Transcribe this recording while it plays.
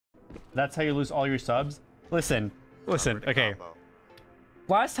That's how you lose all your subs. Listen. Okay.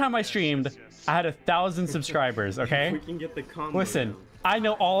 Last time I streamed, I had 1,000 subscribers. Okay. We can get the combo. Listen. I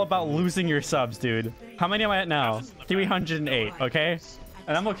know all about losing your subs, dude. How many am I at now? 308. Okay.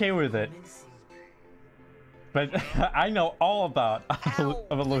 And I'm okay with it. But I know all about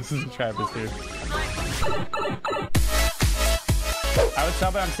losing subscribers, dude. I would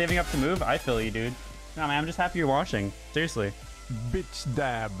sub, but I'm saving up to move. I feel you, dude. No, man, I'm just happy you're watching. Seriously. Bitch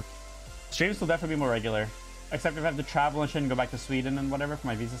dab. Streams will definitely be more regular. Except if I have to travel and shit and go back to Sweden and whatever for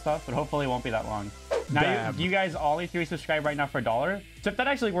my visa stuff. But hopefully it won't be that long. Now, you guys all need to resubscribe right now for $1. So if that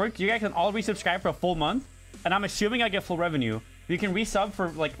actually works, you guys can all resubscribe for a full month. And I'm assuming I get full revenue. You can resub for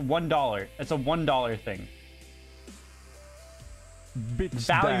like $1. It's a $1 thing. Bitch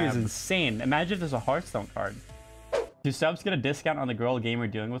Value is dab. insane. Imagine if there's a Hearthstone card. Do subs get a discount on the girl game we're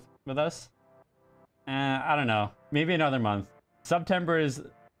doing with us? I don't know. Maybe another month. September is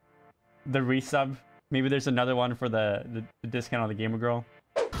the resub. Maybe there's another one for the discount on the gamer girl.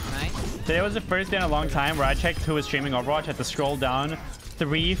 Nice. Today was the first day in a long time where I checked who was streaming Overwatch. I had to scroll down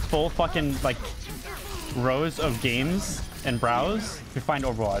 3 full fucking like rows of games and browse to find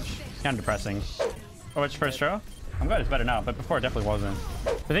Overwatch. Kind of depressing. Overwatch first row? I'm glad it's better now, but before it definitely wasn't.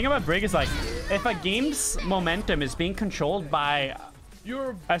 The thing about Brig is like, if a game's momentum is being controlled by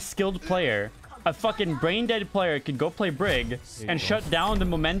a skilled player, a fucking brain-dead player could go play Brig and shut down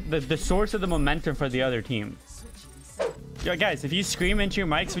the source of the momentum for the other team. Yo, guys, if you scream into your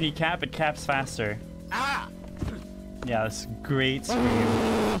mics when you cap, it caps faster. Ah! Yeah, that's great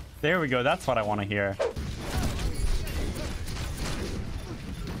scream. There we go. That's what I want to hear.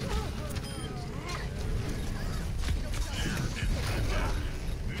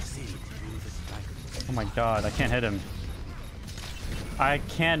 Oh my god, I can't hit him. I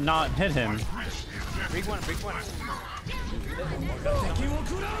cannot hit him. Big one, big one.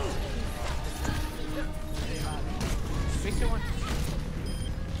 Big one.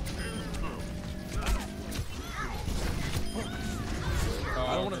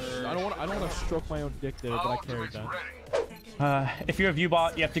 I don't want to stroke my own dick there, but I carried that. If you're a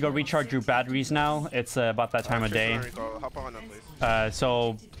Viewbot, you have to go recharge your batteries now. It's about that time of day.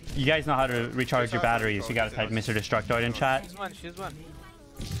 So you guys know how to recharge your batteries. You gotta type Mr. Destructoid in chat. She's one.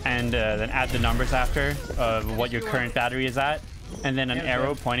 And then add the numbers after of what your current battery is at. And then an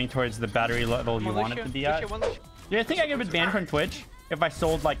arrow pointing towards the battery level you want it to be at. Yeah, I think I get a bit banned from Twitch if I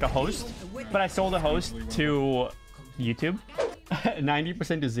sold like a host. But I sold a host to YouTube.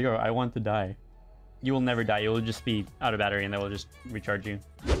 90% to 0. I want to die. You will never die. You will just be out of battery and they will just recharge you.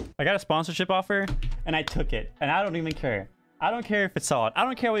 I got a sponsorship offer and I took it. And I don't even care. I don't care if it's solid. I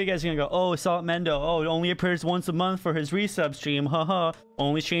don't care what you guys are gonna go, oh, Solid Mendo. Oh, it only appears once a month for his resub stream. Haha.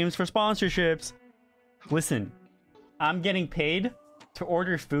 Only streams for sponsorships. Listen, I'm getting paid to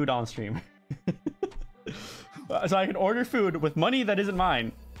order food on stream. So I can order food with money that isn't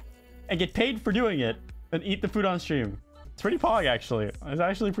mine and get paid for doing it and eat the food on stream. It's pretty pog, actually. It's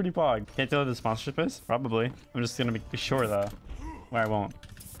actually pretty pog. Can't tell what the sponsorship is? Probably. I'm just gonna be sure, though, where I won't.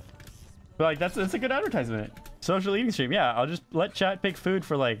 But, like, that's a good advertisement. Social eating stream. Yeah, I'll just let chat pick food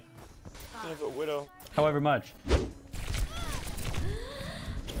for, like, however much.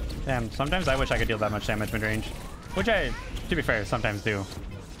 Damn, sometimes I wish I could deal that much damage mid-range. Which I, to be fair, sometimes do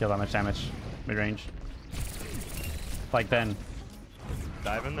deal that much damage mid-range. Like then.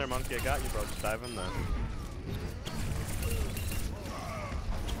 Dive in there, monkey. I got you, bro. Just dive in there.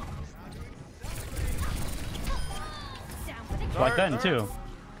 Like then, too.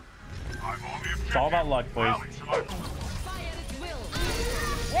 It's all about luck, boys.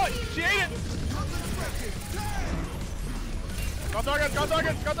 What? She ate it! Got target! Got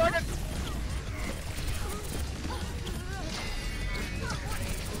target! Got target!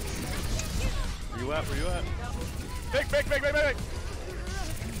 Where you at? Where you at? Big!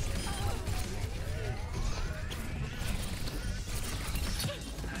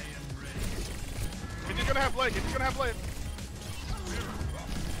 He's gonna have blade. He's gonna have blade.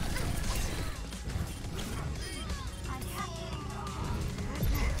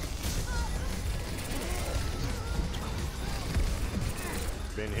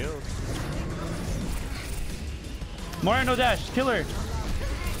 Been healed. Moira, no dash. Kill her.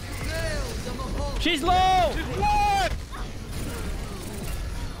 She's low! She's what?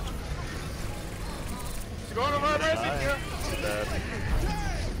 She's going over racing here.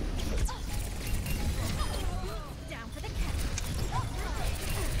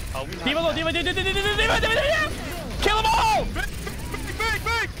 D.Va low, D.Va. Kill them all! Big!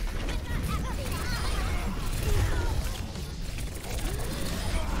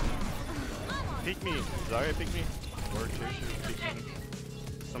 Peek me. Zarya, peek me. Or peek me.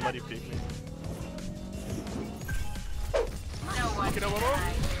 Somebody peek me.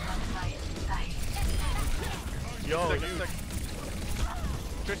 Yo, you.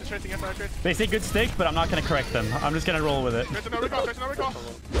 They say good stick, but I'm not gonna correct them. I'm just gonna roll with it.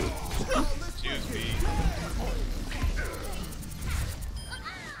 Excuse me.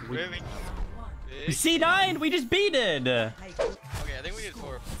 Really? C9, we just beat it. Okay, I think we need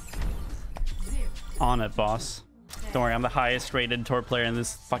TORB. On it, boss. Don't worry, I'm the highest rated TORB player in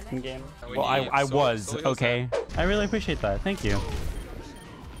this fucking game. Well, I was, okay? I really appreciate that. Thank you.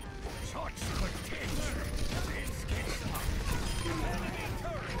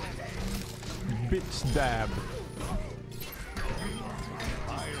 Bitch dab.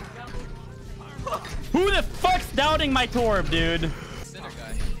 Who the fuck's doubting my TORB, dude?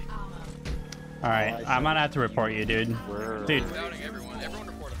 Alright, I'm gonna have to report you, dude. Dude. Doubting everyone. Everyone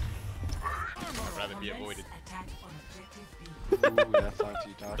report him. I'd rather be avoided. Dude,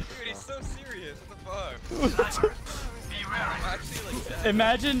 he's so serious. What the fuck? Actually, like that.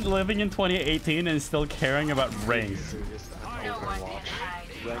 Imagine living in 2018 and still caring about rank.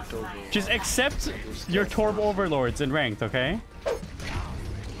 Just accept your TORB overlords in ranked, okay?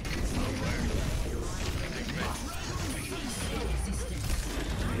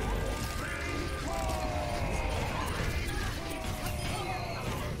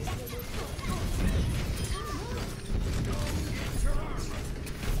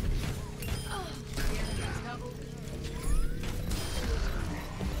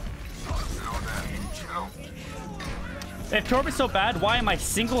 If TORB is so bad, why am I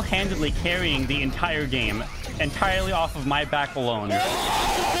single-handedly carrying the entire game entirely off of my back alone?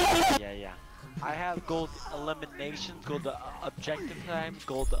 Yeah. I have gold eliminations, gold objective time,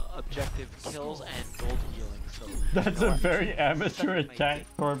 gold objective kills, and gold healing. So that's a very amateur attack,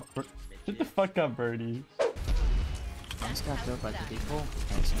 TORB. Shut the fuck up, Birdie. I just got killed by 2 people.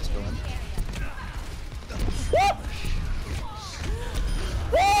 Nice, let's go in. Woo!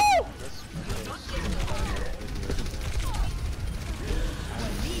 Woo!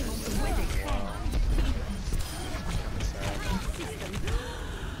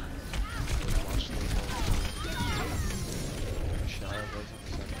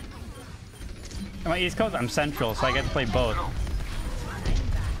 I'm East Coast, I'm Central, so I get to play both.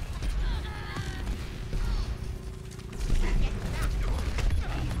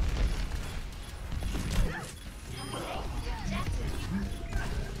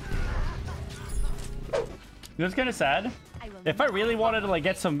 It's kind of sad. If I really wanted to like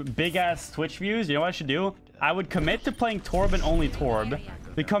get some big ass Twitch views, you know what I should do? I would commit to playing TORB and only TORB,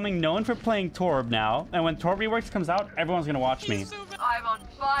 becoming known for playing TORB now, and when TORB Reworks comes out, everyone's gonna watch me. I'm on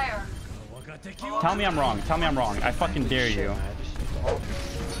fire. Tell me I'm wrong. Tell me I'm wrong. I fucking dare you.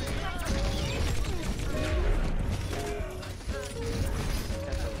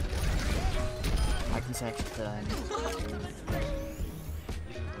 I can say that.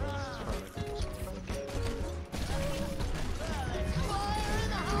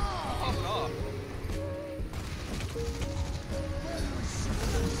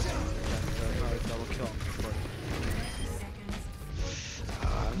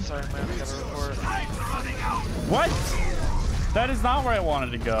 sorry, man, I gotta report. What? That is not where I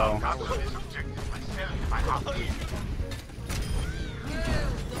wanted to go. That's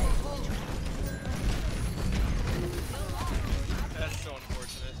so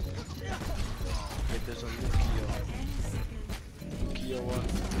unfortunate. Wait, there's a Lucio 1.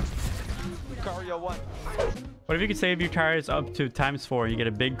 Lucario 1. What if you could save your tires up to ×4 and you get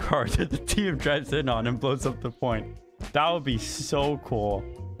a big car that the team drives in on and blows up the point? That would be so cool.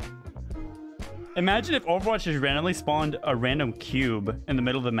 Imagine if Overwatch just randomly spawned a random cube in the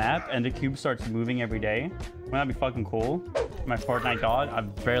middle of the map and the cube starts moving every day. Wouldn't that be fucking cool? My Fortnite god,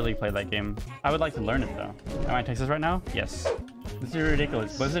 I've barely played that game. I would like to learn it though. Am I in Texas right now? Yes. This is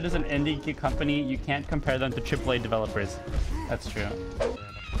ridiculous. Blizzard is an indie company. You can't compare them to AAA developers. That's true.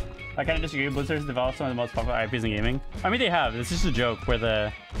 I kind of disagree. Blizzard's developed some of the most popular IPs in gaming. I mean, they have. It's just a joke where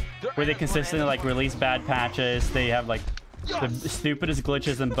they consistently like release bad patches. They have like the stupidest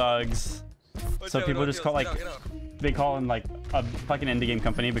glitches and bugs. So people just call they call them like a fucking indie game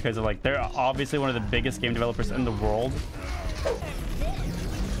company because of like they're obviously one of the biggest game developers in the world.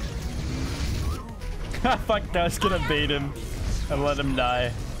 Fuck, I was gonna bait him and let him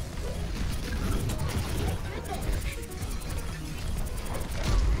die.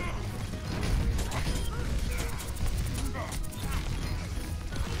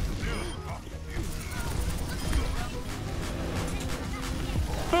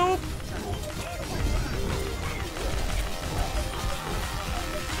 Boop.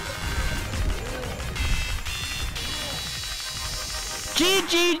 GG!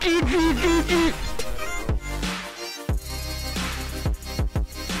 G.